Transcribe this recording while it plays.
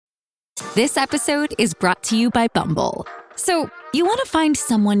This episode is brought to you by Bumble. So, you want to find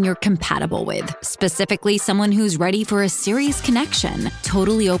someone you're compatible with, specifically someone who's ready for a serious connection,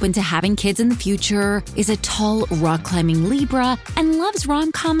 totally open to having kids in the future, is a tall, rock-climbing Libra, and loves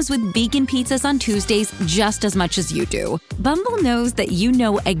rom-coms with vegan pizzas on Tuesdays just as much as you do. Bumble knows that you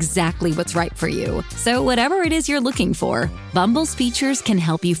know exactly what's right for you. So whatever it is you're looking for, Bumble's features can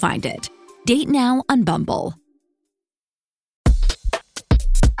help you find it. Date now on Bumble.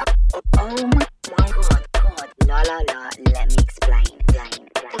 Oh my god, la la la, let me explain.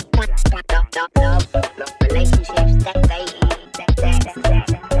 Love, relationships, sex dating,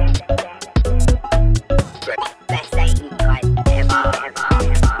 best dating guys ever.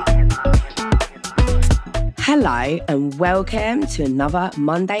 Hello and welcome to another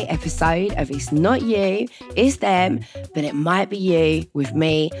Monday episode of It's Not You, It's Them, but it might be you with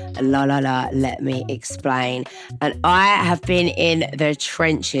me, la la la, let me explain. And I have been in the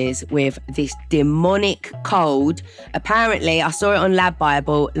trenches with this demonic cold. Apparently, I saw it on Lab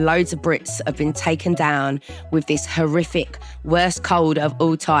Bible, loads of Brits have been taken down with this horrific worst cold of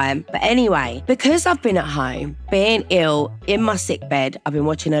all time. But anyway, because I've been at home, being ill, in my sick bed, I've been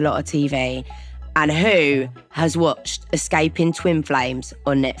watching a lot of TV. And who has watched Escaping Twin Flames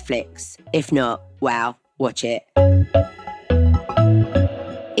on Netflix? If not, wow, watch it.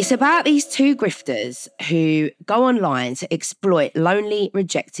 It's about these two grifters who go online to exploit lonely,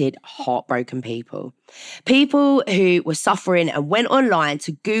 rejected, heartbroken people. People who were suffering and went online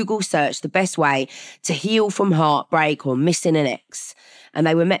to Google search the best way to heal from heartbreak or missing an ex. And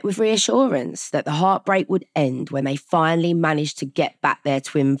they were met with reassurance that the heartbreak would end when they finally managed to get back their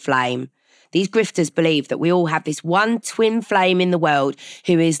twin flame. These grifters believe that we all have this one twin flame in the world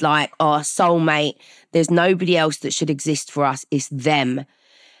who is like our soulmate. There's nobody else that should exist for us. It's them.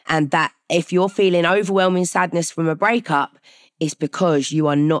 And that if you're feeling overwhelming sadness from a breakup, it's because you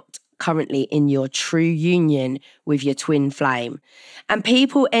are not currently in your true union with your twin flame. And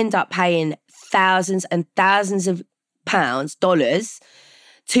people end up paying thousands and thousands of pounds, dollars,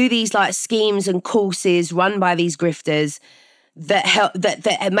 to these like schemes and courses run by these grifters that help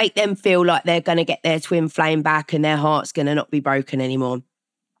that make them feel like they're going to get their twin flame back and their heart's going to not be broken anymore.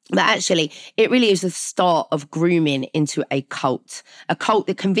 But actually, it really is the start of grooming into a cult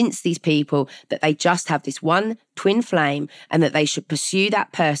that convinced these people that they just have this one twin flame and that they should pursue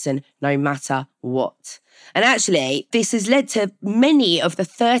that person no matter what. And actually, this has led to many of the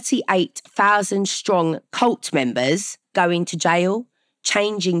 38,000 strong cult members going to jail,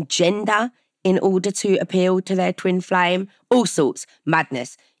 changing gender in order to appeal to their twin flame. All sorts,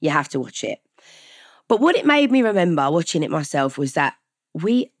 madness. You have to watch it. But what it made me remember watching it myself was that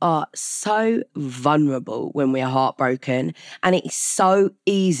we are so vulnerable when we are heartbroken, and it's so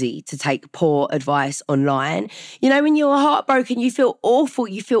easy to take poor advice online. You know, when you're heartbroken, you feel awful,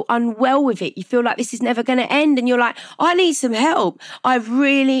 you feel unwell with it, you feel like this is never going to end, and you're like, I need some help. I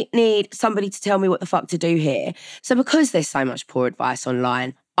really need somebody to tell me what the fuck to do here. So because there's so much poor advice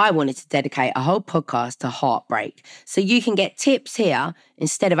online, I wanted to dedicate a whole podcast to heartbreak so you can get tips here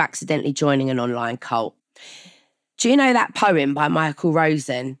instead of accidentally joining an online cult. Do you know that poem by Michael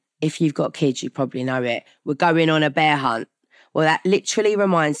Rosen? If you've got kids, you probably know it. We're going on a bear hunt. Well, that literally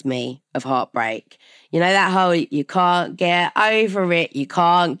reminds me of heartbreak. You know that whole, you can't get over it, you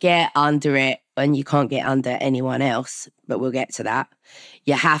can't get under it, and you can't get under anyone else, but we'll get to that.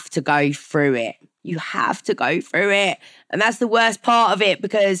 You have to go through it. You have to go through it. And that's the worst part of it,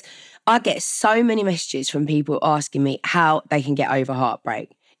 because I get so many messages from people asking me how they can get over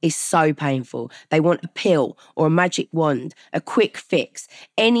heartbreak. It's so painful. They want a pill or a magic wand, a quick fix,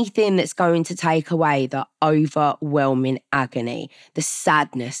 anything that's going to take away the overwhelming agony, the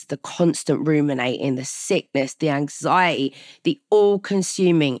sadness, the constant ruminating, the sickness, the anxiety, the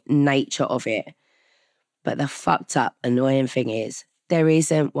all-consuming nature of it. But the fucked up, annoying thing is, there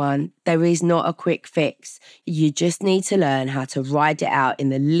isn't one. There is not a quick fix. You just need to learn how to ride it out in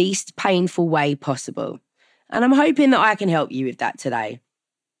the least painful way possible. And I'm hoping that I can help you with that today.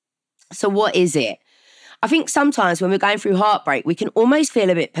 So what is it? I think sometimes when we're going through heartbreak, we can almost feel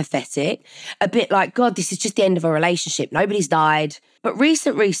a bit pathetic, a bit like, God, this is just the end of a relationship. Nobody's died. But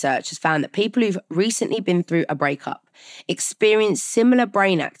recent research has found that people who've recently been through a breakup experience similar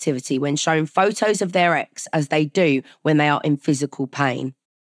brain activity when shown photos of their ex as they do when they are in physical pain.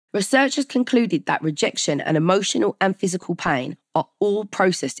 Researchers concluded that rejection and emotional and physical pain are all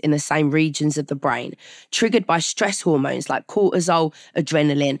processed in the same regions of the brain, triggered by stress hormones like cortisol,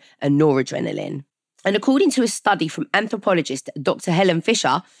 adrenaline, and noradrenaline. And according to a study from anthropologist Dr. Helen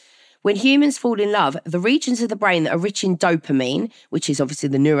Fisher, when humans fall in love, the regions of the brain that are rich in dopamine, which is obviously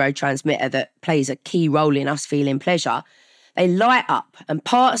the neurotransmitter that plays a key role in us feeling pleasure, They light up, and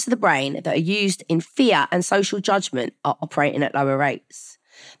parts of the brain that are used in fear and social judgment are operating at lower rates.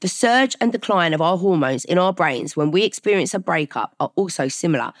 The surge and decline of our hormones in our brains when we experience a breakup are also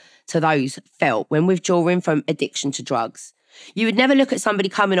similar to those felt when withdrawing from addiction to drugs. You would never look at somebody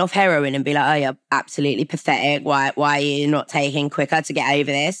coming off heroin and be like, oh, you're absolutely pathetic. Why are you not taking quicker to get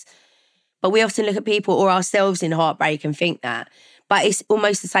over this? But we often look at people or ourselves in heartbreak and think that. But it's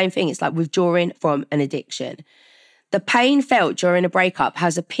almost the same thing. It's like withdrawing from an addiction. The pain felt during a breakup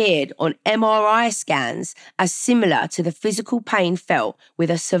has appeared on MRI scans as similar to the physical pain felt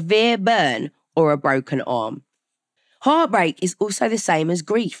with a severe burn or a broken arm. Heartbreak is also the same as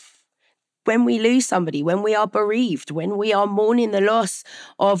grief. When we lose somebody, when we are bereaved, when we are mourning the loss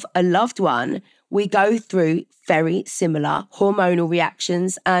of a loved one, we go through very similar hormonal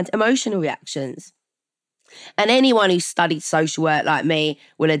reactions and emotional reactions. And anyone who's studied social work like me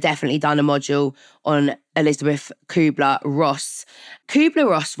will have definitely done a module on Elizabeth Kubler-Ross.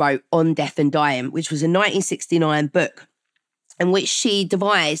 Kubler-Ross wrote On Death and Dying, which was a 1969 book in which she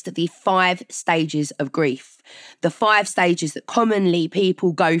devised the 5 stages of grief, the 5 stages that commonly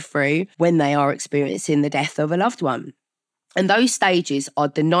people go through when they are experiencing the death of a loved one. And those stages are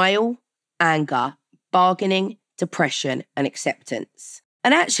denial, anger, bargaining, depression, and acceptance.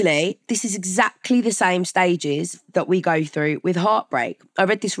 And actually, this is exactly the same stages that we go through with heartbreak. I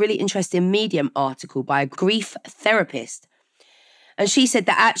read this really interesting Medium article by a grief therapist. And she said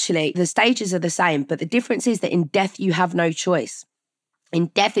that actually the stages are the same, but the difference is that in death, you have no choice. In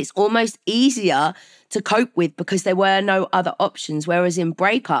death, it's almost easier to cope with because there were no other options. Whereas in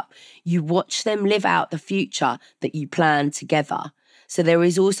breakup, you watch them live out the future that you planned together. So there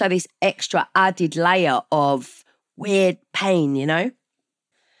is also this extra added layer of weird pain, you know?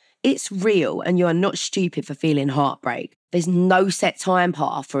 It's real and you are not stupid for feeling heartbreak. There's no set time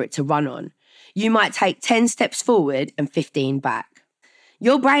path for it to run on. You might take 10 steps forward and 15 back.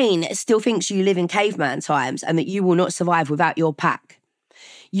 Your brain still thinks you live in caveman times and that you will not survive without your pack.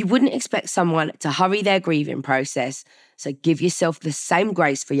 You wouldn't expect someone to hurry their grieving process, so give yourself the same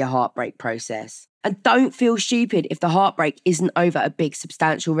grace for your heartbreak process. And don't feel stupid if the heartbreak isn't over a big,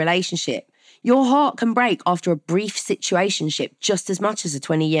 substantial relationship. Your heart can break after a brief situationship just as much as a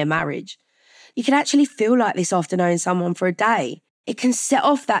 20-year marriage. You can actually feel like this after knowing someone for a day. It can set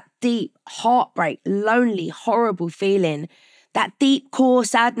off that deep heartbreak, lonely, horrible feeling, that deep core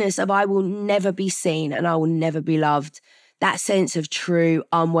sadness of I will never be seen and I will never be loved, that sense of true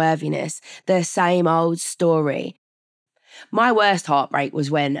unworthiness, the same old story. My worst heartbreak was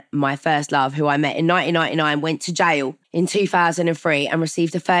when my first love, who I met in 1999, went to jail in 2003 and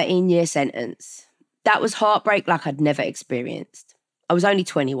received a 13-year sentence. That was heartbreak like I'd never experienced. I was only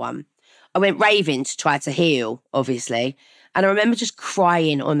 21. I went raving to try to heal, obviously, and I remember just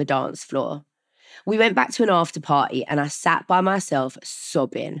crying on the dance floor. We went back to an after party and I sat by myself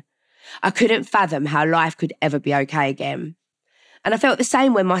sobbing. I couldn't fathom how life could ever be okay again. And I felt the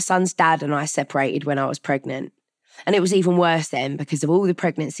same when my son's dad and I separated when I was pregnant. And it was even worse then because of all the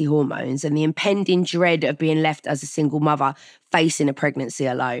pregnancy hormones and the impending dread of being left as a single mother facing a pregnancy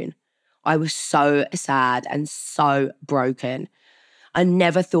alone. I was so sad and so broken. I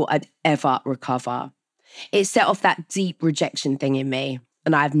never thought I'd ever recover. It set off that deep rejection thing in me,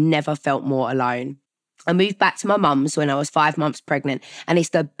 and I've never felt more alone. I moved back to my mum's when I was 5 months pregnant, and it's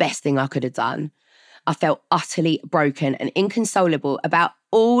the best thing I could have done. I felt utterly broken and inconsolable about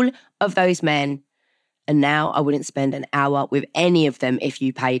all of those men. And now I wouldn't spend an hour with any of them if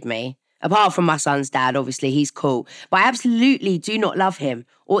you paid me. Apart from my son's dad, obviously, he's cool. But I absolutely do not love him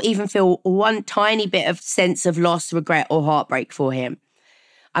or even feel one tiny bit of sense of loss, regret or heartbreak for him.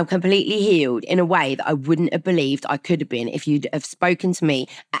 I'm completely healed in a way that I wouldn't have believed I could have been if you'd have spoken to me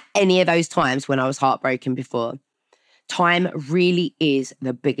at any of those times when I was heartbroken before. Time really is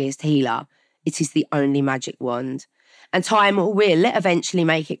the biggest healer. It is the only magic wand. And time will eventually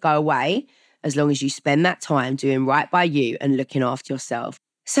make it go away, as long as you spend that time doing right by you and looking after yourself.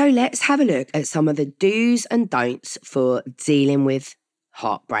 So let's have a look at some of the do's and don'ts for dealing with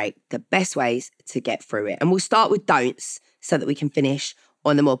heartbreak, the best ways to get through it. And we'll start with don'ts so that we can finish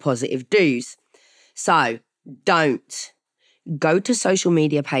on the more positive do's. So, don't go to social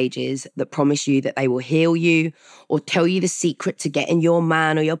media pages that promise you that they will heal you or tell you the secret to getting your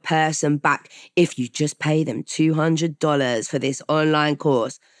man or your person back if you just pay them $200 for this online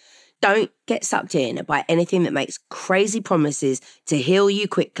course. Don't get sucked in by anything that makes crazy promises to heal you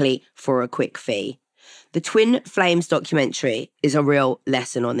quickly for a quick fee. The Twin Flames documentary is a real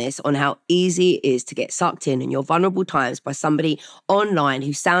lesson on this, on how easy it is to get sucked in your vulnerable times by somebody online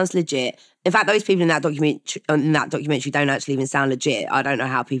who sounds legit. In fact, those people in that documentary don't actually even sound legit. I don't know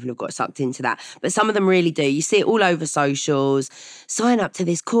how people have got sucked into that, but some of them really do. You see it all over socials. Sign up to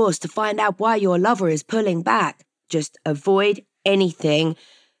this course to find out why your lover is pulling back. Just avoid anything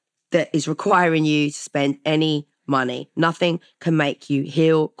that is requiring you to spend any money. Nothing can make you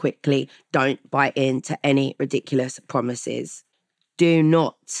heal quickly. Don't buy into any ridiculous promises. Do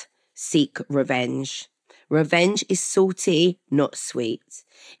not seek revenge. Revenge is salty, not sweet.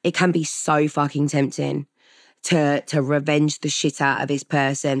 It can be so fucking tempting to revenge the shit out of this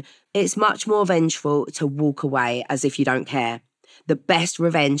person. It's much more vengeful to walk away as if you don't care. The best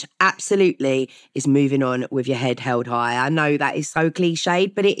revenge, absolutely, is moving on with your head held high. I know that is so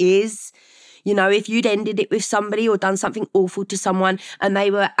cliched, but it is. You know, if you'd ended it with somebody or done something awful to someone and they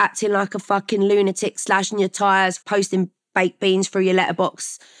were acting like a fucking lunatic, slashing your tyres, posting baked beans through your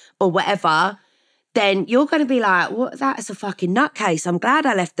letterbox or whatever, then you're going to be like, what? That is a fucking nutcase. I'm glad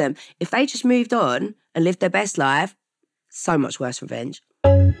I left them. If they just moved on and lived their best life, so much worse revenge.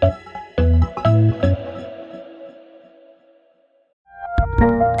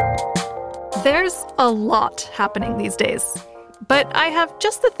 There's a lot happening these days. But I have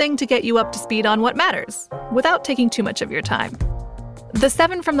just the thing to get you up to speed on what matters, without taking too much of your time. The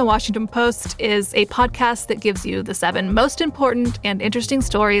 7 from the Washington Post is a podcast that gives you the 7 most important and interesting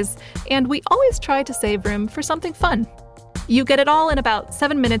stories, and we always try to save room for something fun. You get it all in about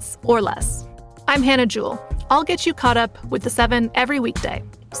 7 minutes or less. I'm Hannah Jewell. I'll get you caught up with the 7 every weekday.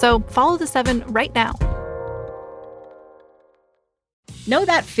 So follow the 7 right now. Know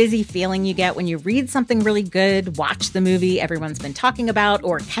that fizzy feeling you get when you read something really good, watch the movie everyone's been talking about,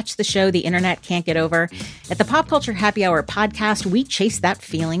 or catch the show the internet can't get over? At the Pop Culture Happy Hour podcast, we chase that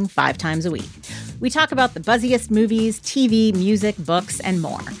feeling 5 times a week. We talk about the buzziest movies, TV, music, books, and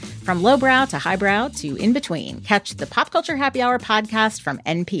more. From lowbrow to highbrow to in between. Catch the Pop Culture Happy Hour podcast from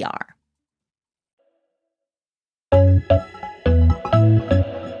NPR.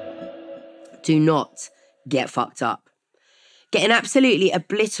 Do not get fucked up. Getting absolutely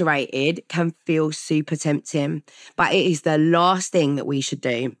obliterated can feel super tempting, but it is the last thing that we should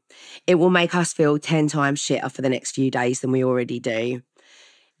do. It will make us feel 10 times shitter for the next few days than we already do.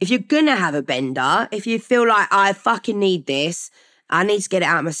 If you're gonna have a bender, if you feel like I fucking need this, I need to get it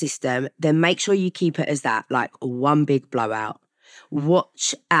out of my system, then make sure you keep it as that, like one big blowout.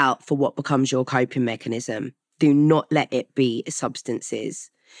 Watch out for what becomes your coping mechanism. Do not let it be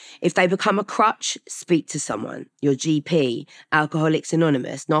substances. If they become a crutch, speak to someone, your GP, Alcoholics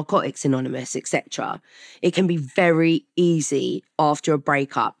Anonymous, Narcotics Anonymous, etc. It can be very easy after a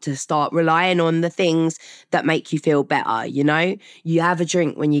breakup to start relying on the things that make you feel better, you know? You have a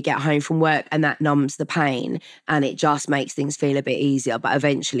drink when you get home from work and that numbs the pain and it just makes things feel a bit easier, but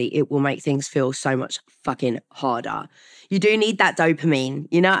eventually it will make things feel so much fucking harder. You do need that dopamine,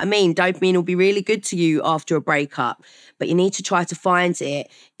 you know what I mean? Dopamine will be really good to you after a breakup, but you need to try to find it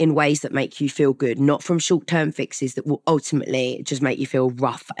in ways that make you feel good, not from short-term fixes that will ultimately just make you feel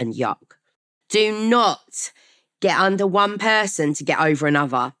rough and yuck. Do not get under one person to get over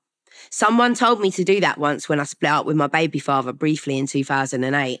another. Someone told me to do that once when I split up with my baby father briefly in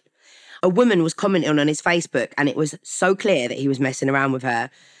 2008. A woman was commenting on his Facebook and it was so clear that he was messing around with her.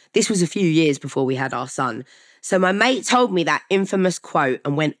 This was a few years before we had our son. So my mate told me that infamous quote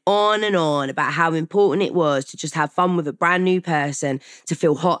and went on and on about how important it was to just have fun with a brand new person, to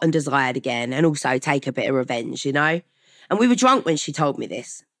feel hot and desired again, and also take a bit of revenge, you know? And we were drunk when she told me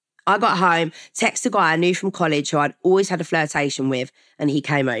this. I got home, texted a guy I knew from college who I'd always had a flirtation with, and he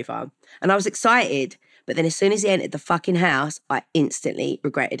came over. And I was excited, but then as soon as he entered the fucking house, I instantly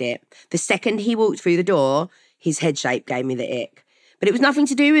regretted it. The second he walked through the door, his head shape gave me the ick. But it was nothing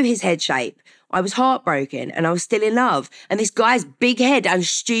to do with his head shape. I was heartbroken and I was still in love. And this guy's big head and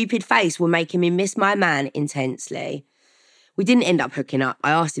stupid face were making me miss my man intensely. We didn't end up hooking up. I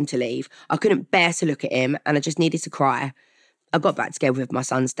asked him to leave. I couldn't bear to look at him and I just needed to cry. I got back together with my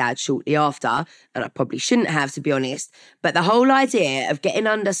son's dad shortly after, and I probably shouldn't have, to be honest. But the whole idea of getting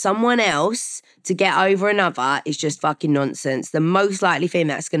under someone else to get over another is just fucking nonsense. The most likely thing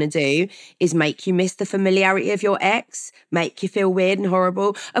that's going to do is make you miss the familiarity of your ex, make you feel weird and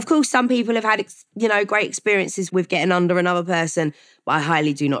horrible. Of course, some people have had, great experiences with getting under another person, but I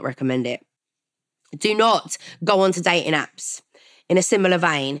highly do not recommend it. Do not go onto dating apps. In a similar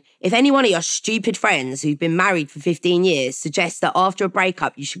vein, if any one of your stupid friends who've been married for 15 years suggests that after a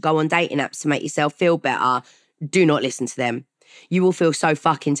breakup you should go on dating apps to make yourself feel better, do not listen to them. You will feel so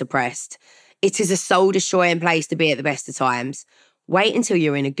fucking depressed. It is a soul-destroying place to be at the best of times. Wait until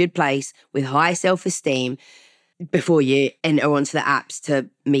you're in a good place with high self-esteem before you enter onto the apps to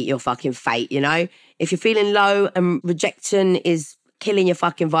meet your fucking fate, you know? If you're feeling low and rejection is killing your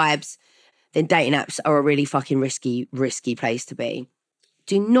fucking vibes, then dating apps are a really fucking risky place to be.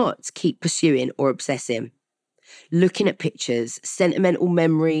 Do not keep pursuing or obsessing. Looking at pictures, sentimental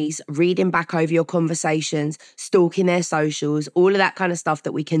memories, reading back over your conversations, stalking their socials, all of that kind of stuff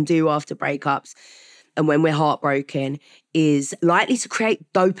that we can do after breakups and when we're heartbroken is likely to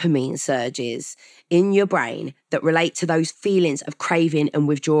create dopamine surges in your brain that relate to those feelings of craving and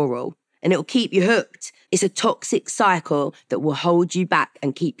withdrawal. And it'll keep you hooked. It's a toxic cycle that will hold you back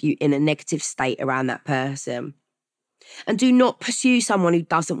and keep you in a negative state around that person. And do not pursue someone who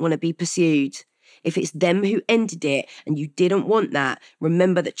doesn't want to be pursued. If it's them who ended it and you didn't want that,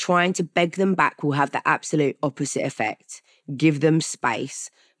 remember that trying to beg them back will have the absolute opposite effect. Give them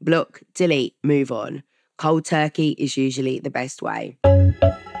space. Block, delete, move on. Cold turkey is usually the best way.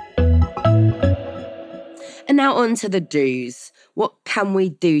 And now on to the do's. What can we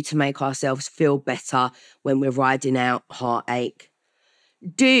do to make ourselves feel better when we're riding out heartache?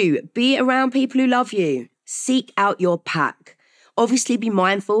 Do be around people who love you. Seek out your pack. Obviously be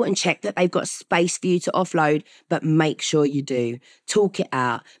mindful and check that they've got space for you to offload, but make sure you do. Talk it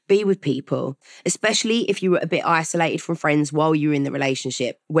out. Be with people, especially if you were a bit isolated from friends while you were in the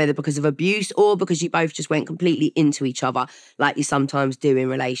relationship, whether because of abuse or because you both just went completely into each other, like you sometimes do in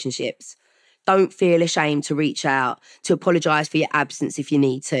relationships. Don't feel ashamed to reach out, to apologise for your absence if you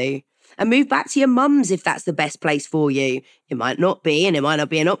need to. And move back to your mum's if that's the best place for you. It might not be, and it might not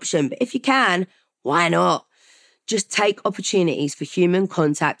be an option, but if you can, why not? Just take opportunities for human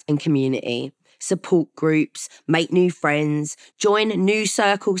contact and community. Support groups, make new friends, join New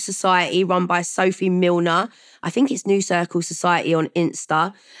Circle Society run by Sophie Milner. I think it's New Circle Society on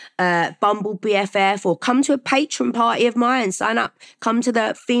Insta. Bumble BFF, or come to a patron party of mine. Sign up. Come to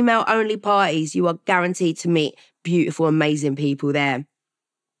the female-only parties. You are guaranteed to meet beautiful, amazing people there.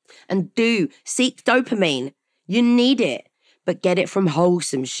 And do seek dopamine. You need it. But get it from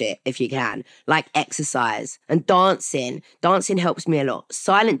wholesome shit if you can, like exercise and dancing. Dancing helps me a lot.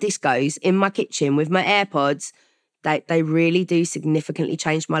 Silent discos in my kitchen with my AirPods, they really do significantly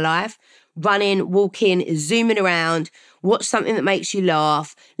change my life. Running, walking, zooming around, watch something that makes you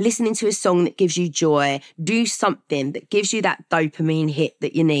laugh, listening to a song that gives you joy, do something that gives you that dopamine hit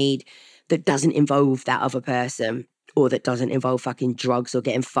that you need that doesn't involve that other person or that doesn't involve fucking drugs or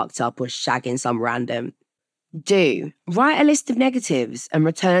getting fucked up or shagging some random. Do write a list of negatives and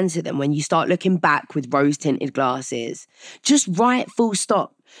return to them when you start looking back with rose-tinted glasses. Just write full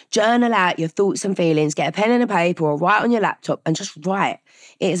stop. Journal out your thoughts and feelings, get a pen and a paper or write on your laptop and just write.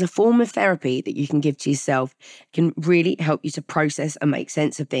 It is a form of therapy that you can give to yourself. It can really help you to process and make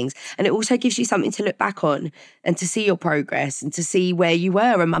sense of things. And it also gives you something to look back on and to see your progress and to see where you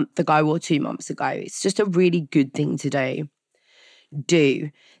were a month ago or 2 months ago. It's just a really good thing to do. Do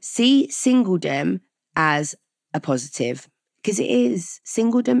see singledom as a positive, because it is.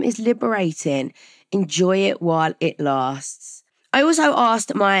 Singledom is liberating. Enjoy it while it lasts. I also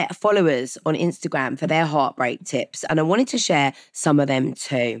asked my followers on Instagram for their heartbreak tips, and I wanted to share some of them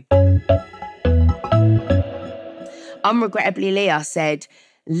too. Unregrettably Leah said,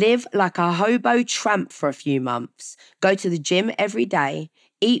 live like a hobo tramp for a few months. Go to the gym every day,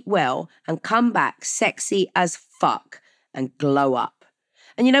 eat well, and come back sexy as fuck and glow up.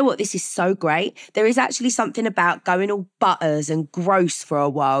 And you know what? This is so great. There is actually something about going all butters and gross for a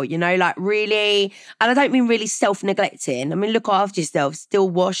while, you know, like really, and I don't mean really self-neglecting. I mean, look after yourself, still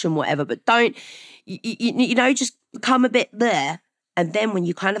wash and whatever, but don't, you know, just become a bit there. And then when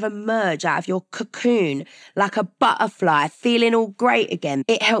you kind of emerge out of your cocoon like a butterfly, feeling all great again,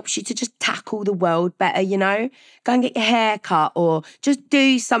 it helps you to just tackle the world better, you know? Go and get your hair cut or just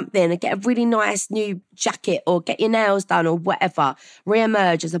do something and get a really nice new jacket or get your nails done or whatever.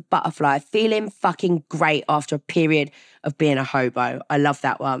 Re-emerge as a butterfly, feeling fucking great after a period of being a hobo. I love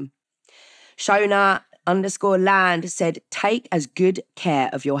that one. Shona_land said, take as good care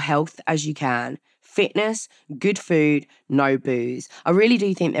of your health as you can. Fitness, good food, no booze. I really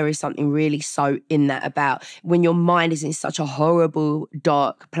do think there is something really so in that about when your mind is in such a horrible,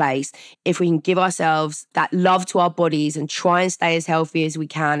 dark place. If we can give ourselves that love to our bodies and try and stay as healthy as we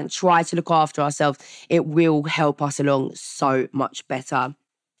can and try to look after ourselves, it will help us along so much better.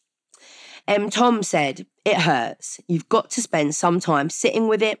 Tom said, it hurts. You've got to spend some time sitting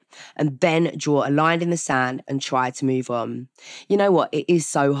with it and then draw a line in the sand and try to move on. You know what? It is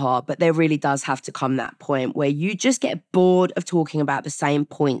so hard, but there really does have to come that point where you just get bored of talking about the same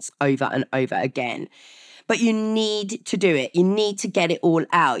points over and over again. But you need to do it. You need to get it all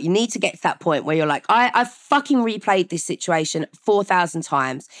out. You need to get to that point where you're like, I've fucking replayed this situation 4,000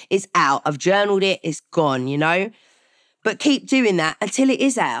 times. It's out. I've journaled it. It's gone, you know? But keep doing that until it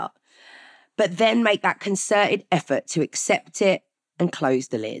is out. But then make that concerted effort to accept it and close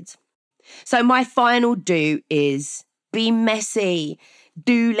the lid. So my final do is be messy.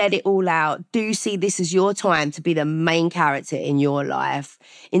 Do let it all out. Do see this as your time to be the main character in your life.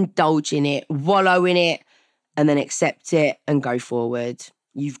 Indulge in it, wallow in it, and then accept it and go forward.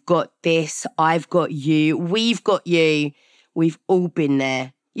 You've got this. I've got you. We've got you. We've all been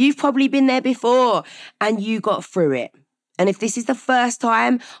there. You've probably been there before and you got through it. And if this is the first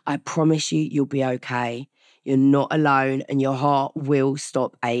time, I promise you'll be okay. You're not alone and your heart will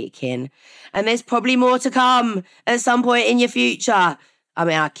stop aching. And there's probably more to come at some point in your future. I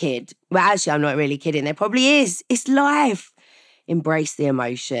mean, I kid. Well, actually, I'm not really kidding. There probably is. It's life. Embrace the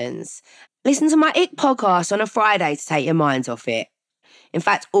emotions. Listen to my Ick podcast on a Friday to take your minds off it. In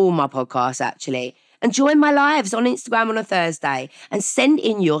fact, all my podcasts, actually. And join my lives on Instagram on a Thursday and send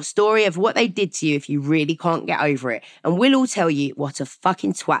in your story of what they did to you if you really can't get over it. And we'll all tell you what a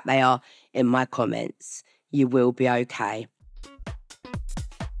fucking twat they are in my comments. You will be okay.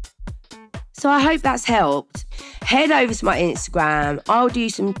 So I hope that's helped. Head over to my Instagram. I'll do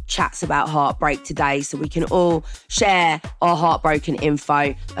some chats about heartbreak today so we can all share our heartbroken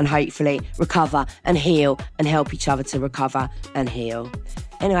info and hopefully recover and heal and help each other to recover and heal.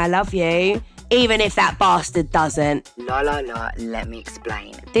 Anyway, I love you, even if that bastard doesn't. La la la, let me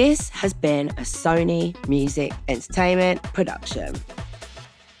explain. This has been a Sony Music Entertainment production.